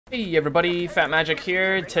Hey everybody, Fatmagic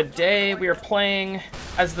here. Today we are playing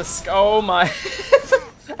as the as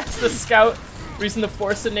the scout, we're using the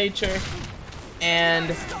force of nature,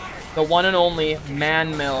 and the one and only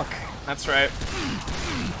Man Milk. That's right.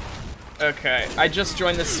 Okay, I just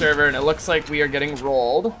joined this server and it looks like we are getting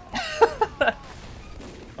rolled.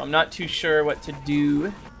 I'm not too sure what to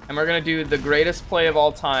do, and we're gonna do the greatest play of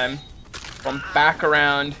all time. From back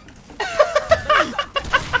around.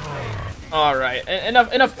 Alright,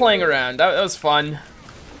 enough playing around. That was fun.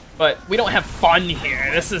 But we don't have fun here.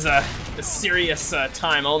 This is a serious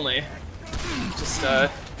time only. Just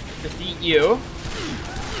defeat you.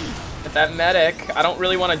 Get that medic. I don't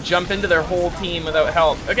really want to jump into their whole team without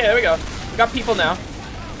help. Okay, there we go. We got people now.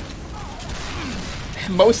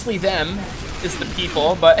 Mostly them is the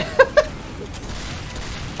people, but...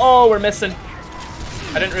 Oh, we're missing.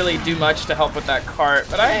 I didn't really do much to help with that cart,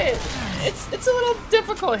 but it's a little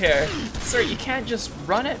difficult here. Sir, you can't just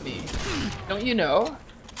run at me. Don't you know?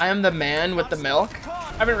 I am the man with the milk.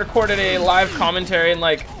 I haven't recorded a live commentary in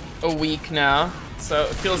like a week now, so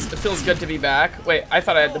it feels good to be back. Wait, I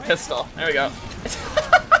thought I had the pistol. There we go.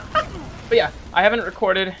 But yeah, I haven't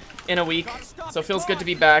recorded in a week, so it feels good to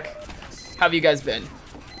be back. How have you guys been?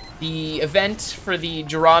 The event for the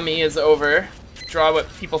Draw Me is over. Draw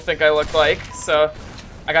what people think I look like, so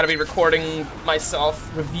I gotta be recording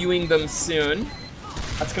myself, reviewing them soon.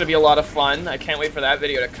 That's gonna be a lot of fun. I can't wait for that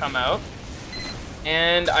video to come out.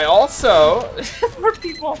 And I also, more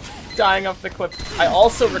people dying off the clip, I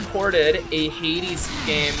also recorded a Hades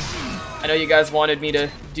game. I know you guys wanted me to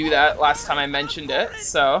do that last time I mentioned it,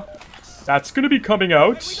 so that's gonna be coming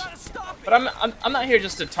out. But I'm not here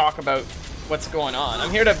just to talk about what's going on.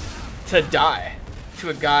 I'm here to die to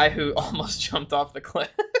a guy who almost jumped off the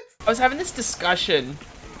cliff. I was having this discussion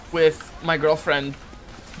with my girlfriend,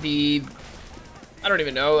 I don't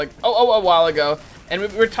even know, like, a while ago, and we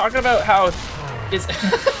were talking about how is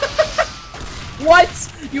What?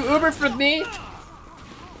 You Ubered for me?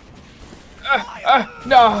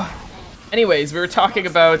 No. Anyways, we were talking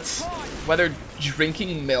about whether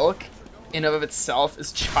drinking milk in and of itself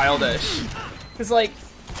is childish. Because, like,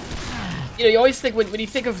 you know, you always think, when you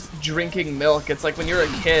think of drinking milk, it's like when you're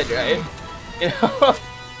a kid, right? You know?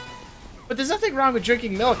 But there's nothing wrong with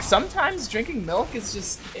drinking milk. Sometimes drinking milk is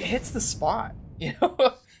just, it hits the spot, you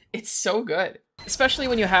know? It's so good. Especially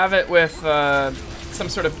when you have it with some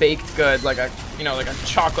sort of baked good, like a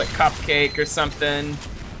chocolate cupcake or something.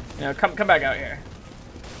 You know, come back out here.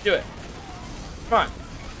 Do it. Come on.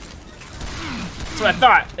 That's what I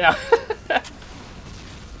thought, yeah.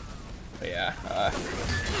 But yeah,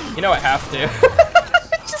 you know I have to.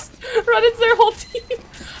 Just run into their whole team.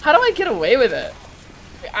 How do I get away with it?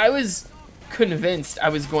 I was convinced I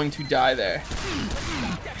was going to die there.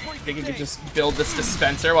 Think you could just build this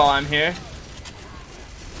dispenser while I'm here?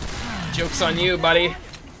 Joke's on you, buddy.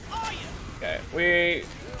 Okay, we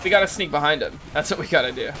gotta sneak behind him. That's what we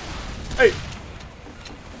gotta do. Hey!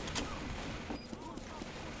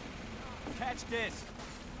 Catch this.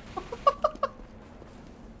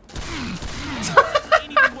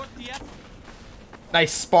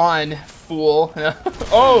 Nice spawn, fool.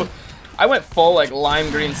 Oh! I went full like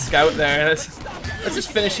lime green scout there. Let's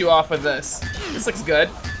just finish you off with this. This looks good.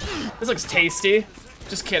 This looks tasty.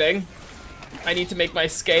 Just kidding. I need to make my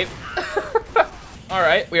escape.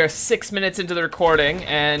 Alright, we are 6 minutes into the recording,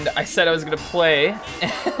 and I said I was gonna play,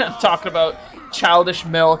 and I'm talking about childish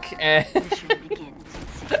milk and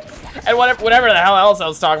and whatever the hell else I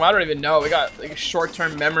was talking about. I don't even know. We got like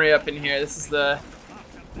short-term memory up in here. This is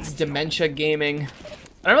dementia gaming.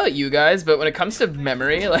 I don't know about you guys, but when it comes to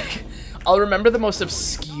memory, like, I'll remember the most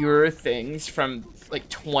obscure things from like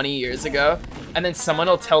 20 years ago, and then someone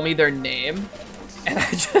will tell me their name, and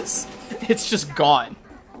it's just gone.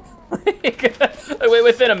 Like,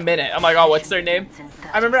 within a minute, I'm like, oh, what's their name?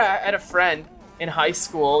 I remember I had a friend in high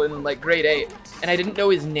school in like grade 8, and I didn't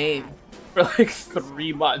know his name for like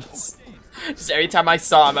 3 months. Just every time I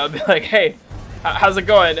saw him, I'd be like, hey, how's it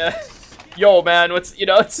going? Yo, man, what's, you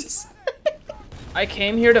know, it's just... I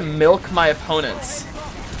came here to milk my opponents.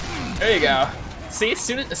 There you go. See, as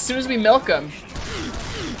soon as we milk them,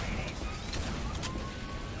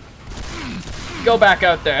 go back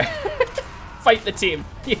out there. Fight the team.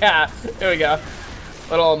 Yeah, there we go.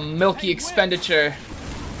 Little milky expenditure.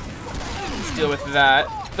 Let's deal with that.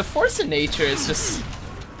 The force of nature is just,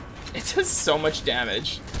 it does so much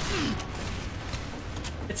damage.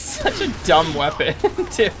 It's such a dumb weapon,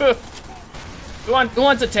 too. Who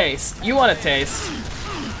wants a taste? You want a taste.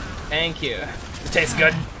 Thank you. It tastes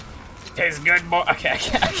good. Tastes good, boy. Okay, I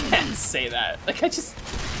can't say that. Like, I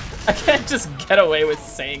can't just get away with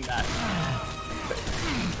saying that.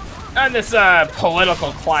 On this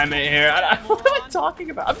political climate here. What am I talking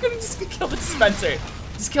about? I'm gonna just kill the dispenser.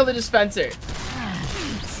 Just kill the dispenser.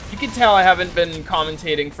 You can tell I haven't been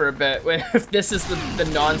commentating for a bit if this is the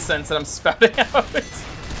nonsense that I'm spouting out.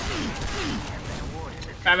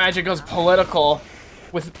 Fatmagic goes political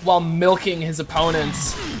while milking his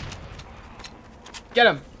opponents. Get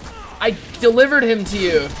him. I delivered him to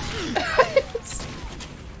you.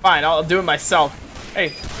 Fine, I'll do it myself.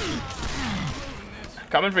 Hey.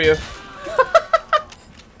 Coming for you.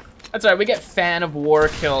 That's right, we get fan of war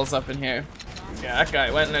kills up in here. Yeah, that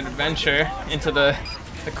guy went on an adventure into the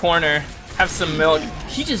corner. Have some milk.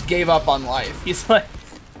 He just gave up on life. He's like,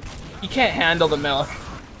 he can't handle the milk.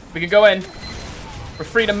 We can go in. We're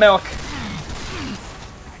free to milk.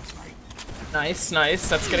 Nice, nice.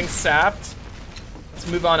 That's getting sapped. Let's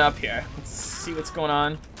move on up here. Let's see what's going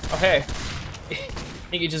on. Oh, hey.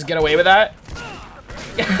 Think you just get away with that?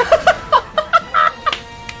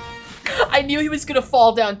 I knew he was gonna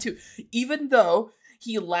fall down too. Even though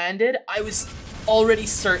he landed, I was already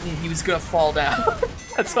certain he was gonna fall down.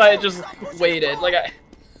 That's why I just waited. Like,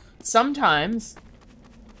 sometimes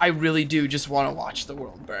I really do just want to watch the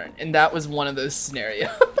world burn, and that was one of those scenarios.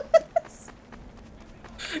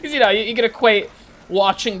 Because, you know, you can equate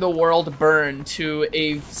watching the world burn to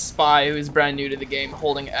a spy who's brand new to the game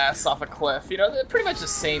holding S off a cliff. You know, they're pretty much the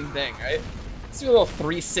same thing, right? Let's do a little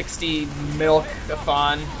 360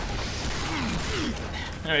 milk-a-thon.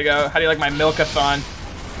 There we go. How do you like my milk-a-thon?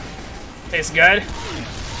 Tastes good?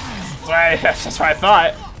 That's what I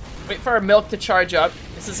thought. Wait for our milk to charge up.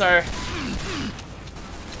 This is our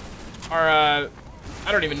I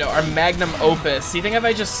don't even know, our magnum opus. Do you think if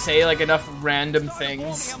I just say like enough random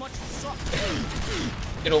things,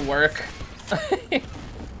 it'll work?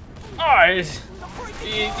 Oh,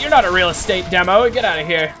 you're not a real estate demo. Get out of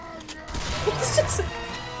here.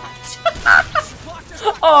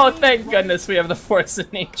 Oh, thank goodness we have the force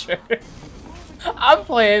of nature. I'm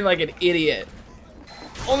playing like an idiot.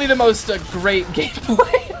 Only the most great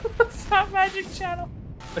gameplay on the Fatmagic channel.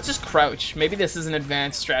 Let's just crouch. Maybe this is an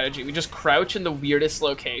advanced strategy. We just crouch in the weirdest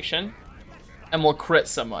location, and we'll crit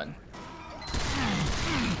someone.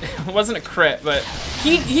 It wasn't a crit, but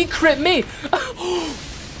he crit me.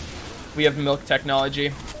 We have milk technology.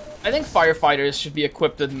 I think firefighters should be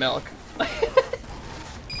equipped with milk.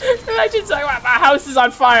 Imagine saying, wow, my house is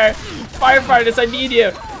on fire. Firefighters, I need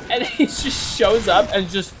you. And he just shows up and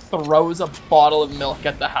just throws a bottle of milk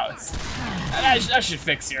at the house. That should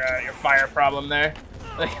fix your fire problem there.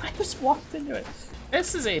 Like, I just walked into it.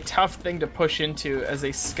 This is a tough thing to push into as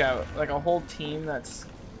a scout. Like a whole team that's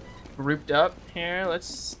grouped up. Here,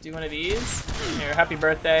 let's do one of these. Here, happy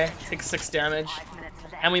birthday. Take 6 damage.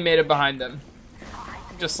 And we made it behind them.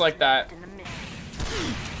 Just like that.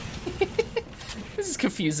 This is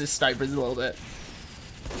confuses snipers a little bit.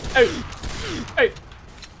 Hey! Hey!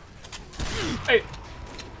 Hey!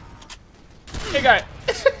 Hey, guy!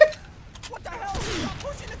 What the hell? Stop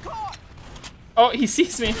pushing the car! Oh, he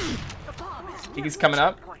sees me. Think he's coming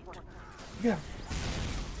up? Yeah.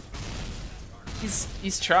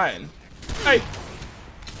 He's trying. Hey!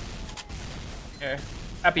 Here.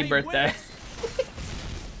 Happy birthday.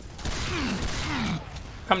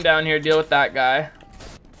 Come down here, deal with that guy.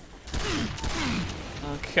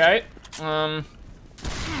 Okay. I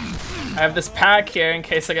have this pack here in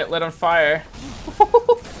case I get lit on fire.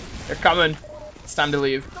 They're coming. It's time to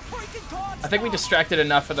leave. I think we distracted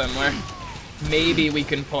enough of them where maybe we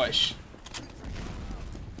can push.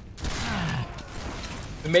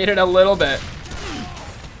 We made it a little bit.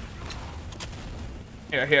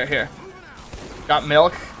 Here. Got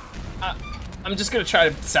milk. I'm just gonna try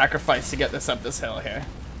to sacrifice to get this up this hill here.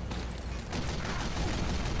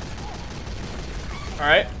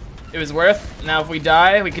 Alright, it was worth. Now if we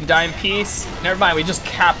die, we can die in peace. Never mind, we just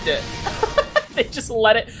capped it. They just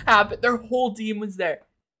let it happen. Their whole team was there.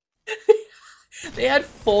 They had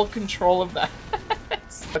full control of that.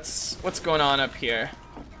 What's going on up here?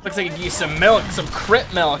 Looks like you can use some milk, some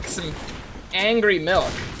crit milk, some angry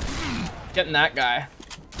milk. Getting that guy.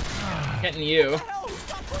 Getting you.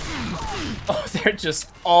 Oh, they're just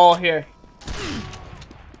all here.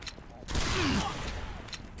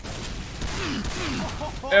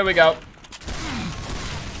 There we go.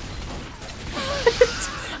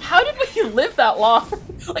 How did we live that long?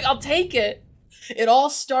 Like, I'll take it. It all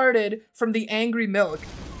started from the angry milk.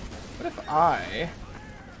 What if I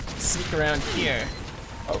sneak around here?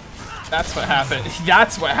 Oh, that's what happened.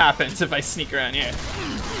 That's what happens if I sneak around here.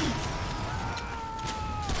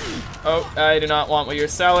 Oh, I do not want what you're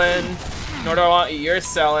selling. Nor do I want what you're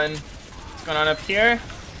selling. What's going on up here?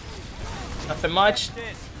 Nothing much.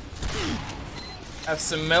 Have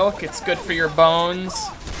some milk, it's good for your bones.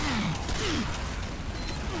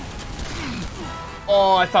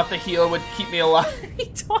 Oh, I thought the heal would keep me alive. He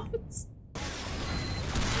taunts.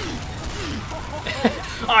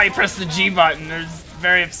 Oh, he pressed the G button. I was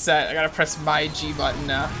very upset. I gotta press my G button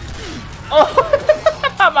now. Oh,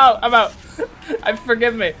 I'm out.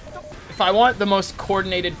 Forgive me. If I want the most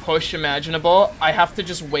coordinated push imaginable, I have to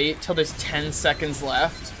just wait till there's 10 seconds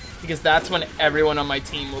left, because that's when everyone on my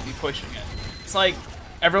team will be pushing it. It's like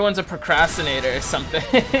everyone's a procrastinator or something.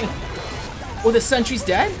 Oh, the sentry's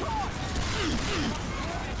dead?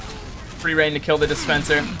 Free reign to kill the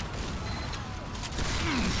dispenser.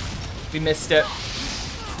 We missed it.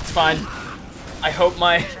 It's fine. I hope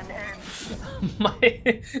my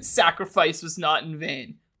sacrifice was not in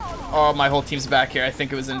vain. Oh, my whole team's back here. I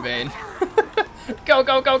think it was in vain. Go.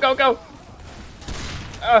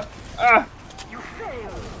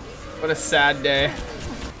 What a sad day.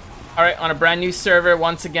 All right, on a brand new server,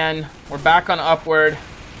 once again, we're back on Upward.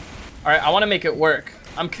 All right, I want to make it work.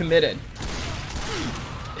 I'm committed.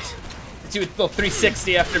 Do a little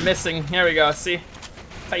 360 after missing. Here we go, see?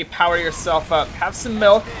 That's how you power yourself up. Have some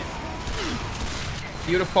milk.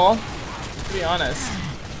 Beautiful. To be honest.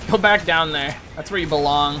 Go back down there. That's where you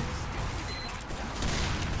belong.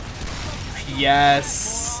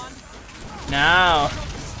 Yes. Now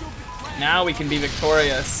we can be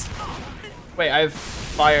victorious. Wait, I have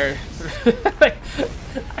fire. The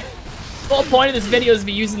whole point of this video is to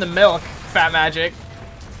be using the milk, Fatmagic.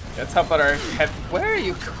 Let's help out our heavy. Where are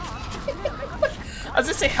you? I was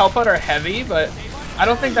gonna say help out our heavy, but I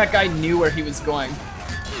don't think that guy knew where he was going.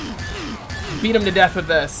 Beat him to death with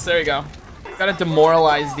this. There you go. Gotta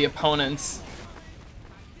demoralize the opponents.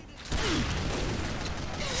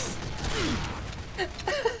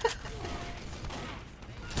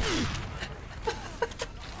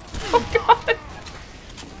 Oh god!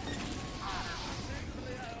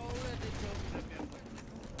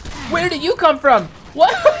 Where did you come from?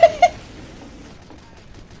 What?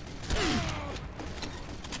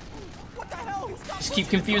 Just keep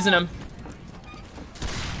confusing him.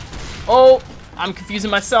 Oh, I'm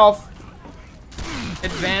confusing myself.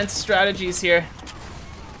 Advanced strategies here.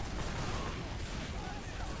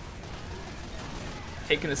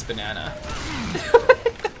 Taking this banana.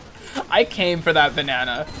 I came for that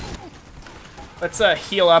banana. Let's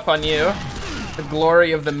heal up on you. The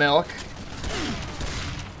glory of the milk.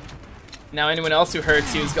 Now anyone else who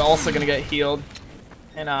hurts you is also gonna get healed.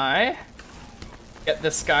 And I get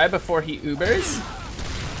this guy before he Ubers.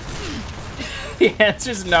 The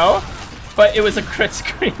answer's no, but it was a crit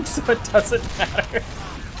screen, so it doesn't matter.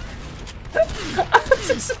 I was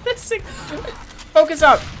just missing. Focus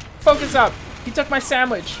up. He took my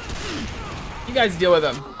sandwich. You guys deal with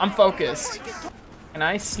him. I'm focused. Can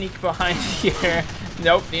I sneak behind here?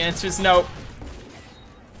 Nope, the answer's nope.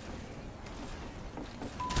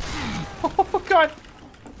 Oh god.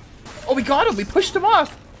 Oh, we got him. We pushed him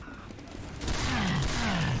off.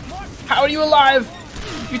 How are you alive?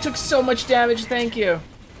 You took so much damage. Thank you.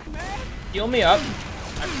 Heal me up.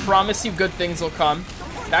 I promise you good things will come.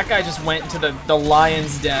 That guy just went into the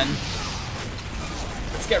lion's den.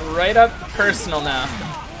 Let's get right up personal now.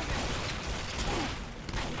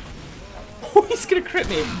 Oh, he's gonna crit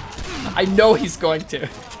me. I know he's going to.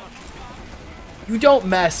 You don't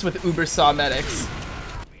mess with Uber Saw medics.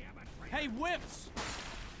 Hey, whips!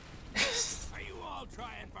 Are you all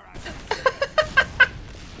trying for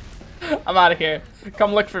us? I'm out of here.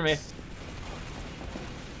 Come look for me.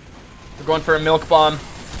 We're going for a milk bomb.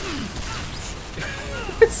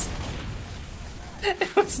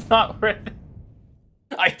 It was not worth it.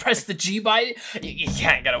 I pressed the G button. You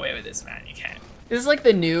can't get away with this, man. You can't. This is like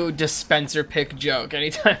the new dispenser pick joke.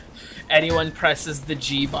 Anytime anyone presses the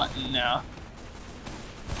G button now.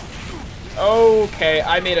 Okay,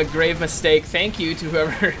 I made a grave mistake. Thank you to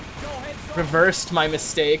whoever reversed my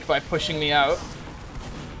mistake by pushing me out.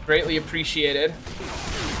 Greatly appreciated.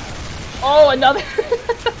 Oh, another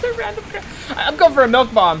random crap. I'm going for a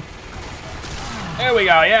milk bomb. There we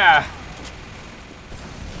go, yeah.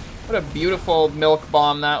 What a beautiful milk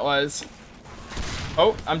bomb that was.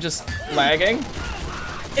 Oh, I'm just lagging.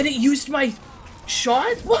 And it used my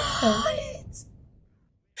shot? What?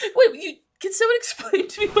 Wait, can someone explain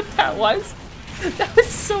to me what that was? That was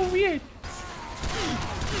so weird.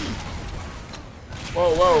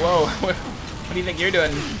 Whoa, whoa, whoa. What do you think you're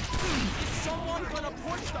doing?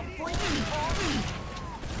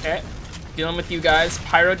 Okay, dealing with you guys.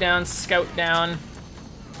 Pyro down, scout down.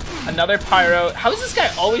 Another pyro. How is this guy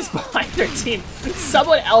always behind their team?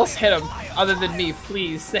 Someone else hit him other than me,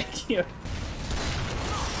 please. Thank you.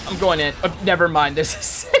 I'm going in. Oh, never mind, there's a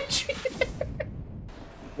sentry there.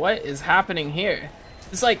 What is happening here?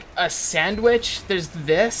 It's like a sandwich. There's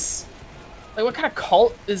this. Like, what kind of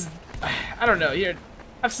cult is I don't know. Here,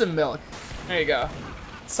 have some milk. There you go.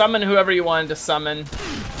 Summon whoever you wanted to summon.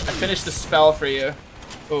 I finished the spell for you.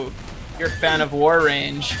 Ooh, you're a fan of war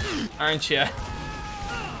range, aren't you?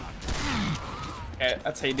 Okay,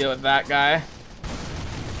 that's how you deal with that guy.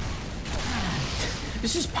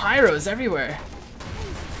 There's just pyros everywhere.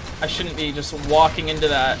 I shouldn't be just walking into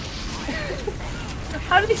that.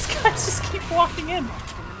 How do these guys just keep walking in?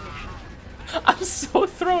 I'm so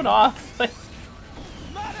thrown off. Like,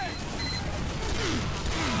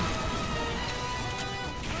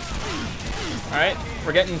 alright,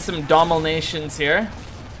 we're getting some dominations here.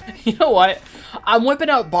 You know what? I'm whipping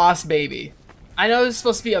out Boss Baby. I know it's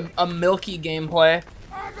supposed to be a milky gameplay,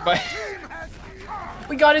 but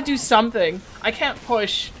we gotta do something. I can't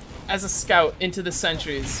push as a scout into the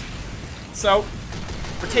sentries. So,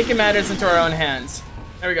 we're taking matters into our own hands.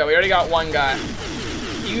 There we go, we already got one guy.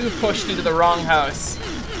 You pushed into the wrong house.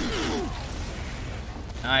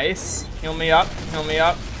 Nice. Heal me up, heal me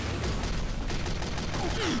up.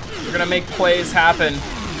 We're gonna make plays happen.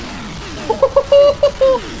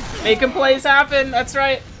 Making plays happen, that's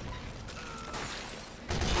right.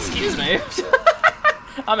 Excuse me.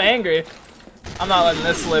 I'm angry. I'm not letting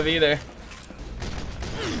this live either.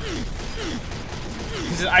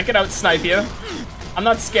 I can out-snipe you. I'm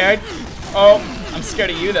not scared. Oh, I'm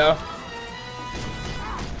scared of you though.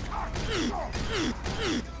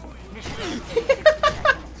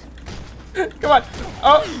 Come on.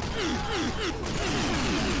 Oh.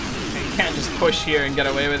 You can't just push here and get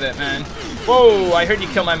away with it, man. Whoa, I heard you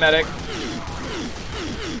kill my medic.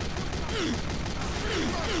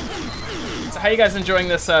 So how you guys enjoying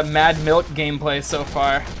this Mad Milk gameplay so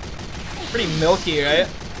far? Pretty milky, right?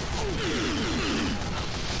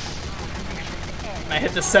 Can I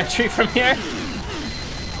hit the sentry from here?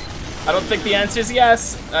 I don't think the answer is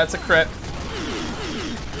yes. That's a crit.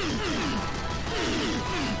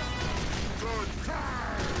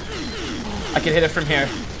 I can hit it from here.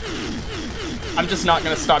 I'm just not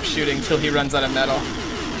gonna stop shooting till he runs out of metal.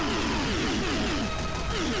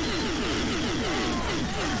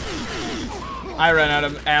 I ran out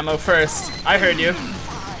of ammo first. I heard you.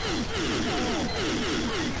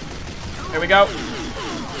 Here we go.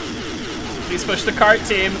 Please push the cart,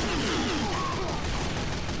 team.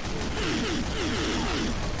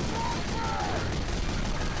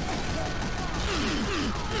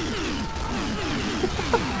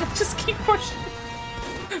 Just keep pushing.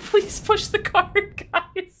 Please push the cart,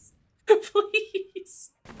 guys. Please.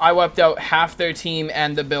 I wiped out half their team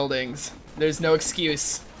and the buildings. There's no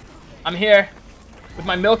excuse. I'm here with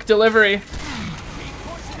my milk delivery.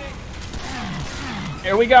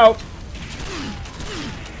 Here we go.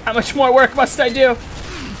 How much more work must I do?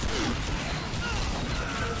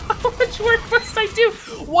 How much work must I do?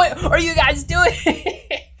 What are you guys doing?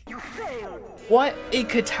 What a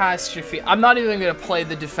catastrophe. I'm not even gonna play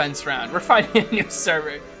the defense round. We're finding a new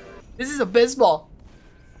server. This is abysmal.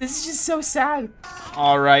 This is just so sad.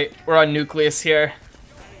 All right, we're on Nucleus here.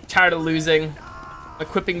 Tired of losing.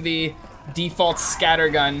 Equipping the default scatter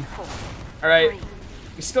gun. All right,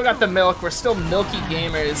 we still got the milk. We're still milky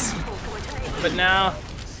gamers. But now,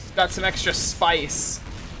 got some extra spice.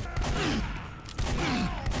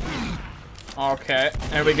 Okay,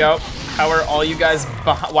 there we go. How are all you guys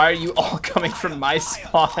why are you all coming from my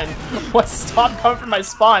spawn? What? Stop coming from my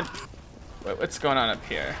spawn. Wait, what's going on up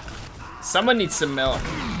here? Someone needs some milk.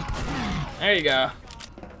 There you go.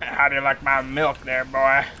 How do you like my milk there,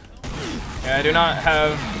 boy? Yeah, I do not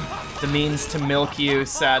have the means to milk you,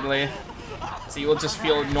 sadly. So you will just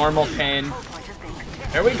feel normal pain.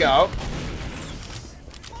 There we go.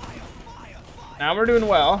 Now we're doing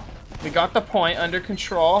well. We got the point under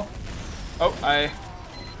control. Oh, I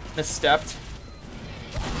misstepped.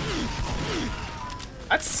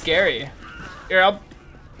 That's scary. Here, I'll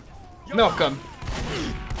milk him.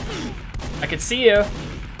 I can see you.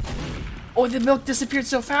 Oh, the milk disappeared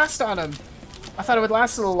so fast on him. I thought it would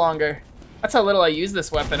last a little longer. That's how little I use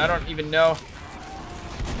this weapon. I don't even know.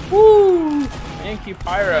 Woo! Thank you,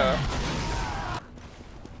 Pyro.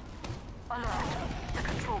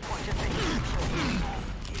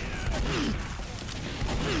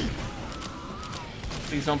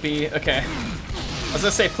 Please don't be, okay. I was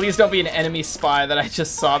gonna say, please don't be an enemy spy that I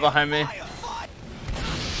just saw behind me.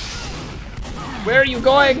 Where are you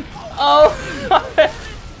going? Oh!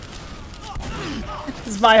 This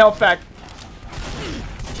is my health back.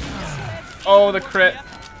 Oh, the crit.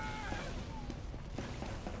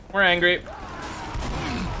 We're angry.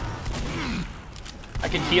 I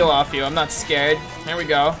can heal off you, I'm not scared. There we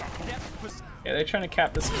go. Yeah, they're trying to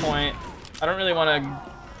cap this point. I don't really want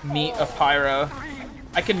to meet a Pyro.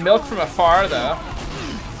 I can milk from afar though.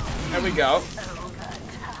 There we go.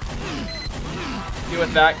 Deal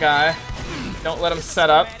with that guy. Don't let him set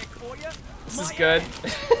up. This is good.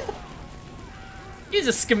 He's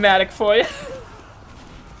a schematic for you.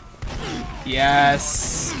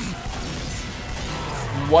 Yes.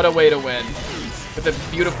 What a way to win. With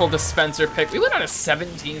a beautiful dispenser pick. We went on a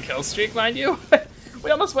 17 kill streak, mind you.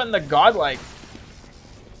 We almost went in the godlike.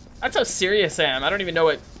 That's how serious I am. I don't even know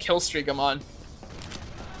what kill streak I'm on.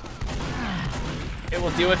 It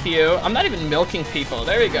will deal with you. I'm not even milking people.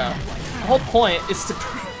 There we go. The whole point is to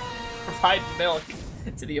provide milk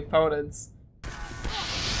to the opponents.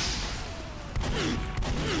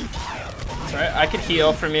 That's right. I could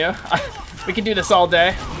heal from you. We can do this all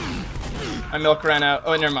day. My milk ran out.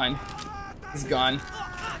 Oh, never mind. He's gone.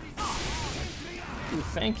 Ooh,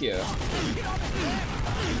 thank you.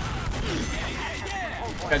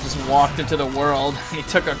 Guy just walked into the world and he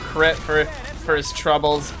took a crit for his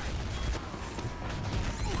troubles.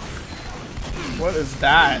 What is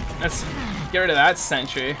that? Let's get rid of that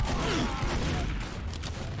sentry.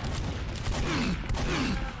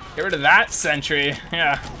 Get rid of that sentry.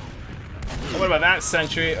 Yeah. What about that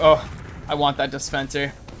sentry? Oh, I want that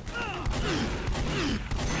dispenser.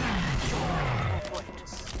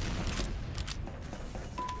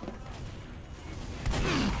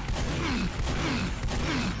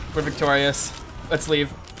 We're victorious. Let's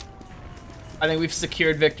leave. I think we've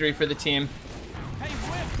secured victory for the team.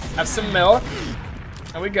 Have some milk.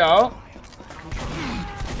 There we go.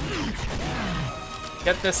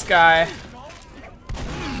 Get this guy.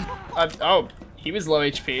 Oh, he was low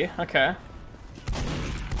HP. Okay.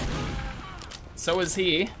 So was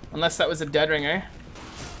he. Unless that was a dead ringer.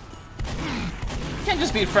 Can't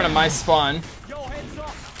just be in front of my spawn.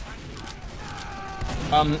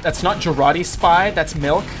 That's not Girardi Spy, that's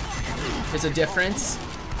milk. There's a difference.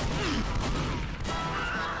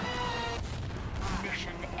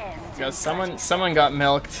 Yo, someone got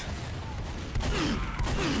milked.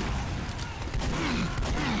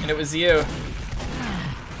 And it was you.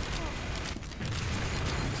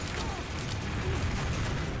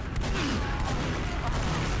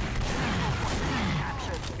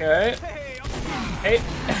 Okay. Hey.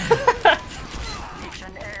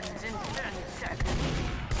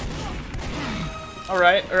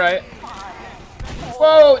 Alright, alright.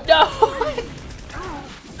 Whoa, no!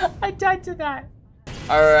 I died to that.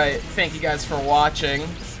 Alright, thank you guys for watching.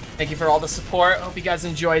 Thank you for all the support. Hope you guys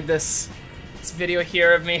enjoyed this video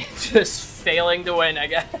here of me just failing to win, I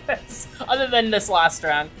guess. Other than this last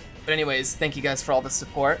round. But anyways, thank you guys for all the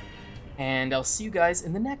support. And I'll see you guys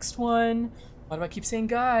in the next one. Why do I keep saying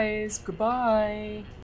guys? Goodbye.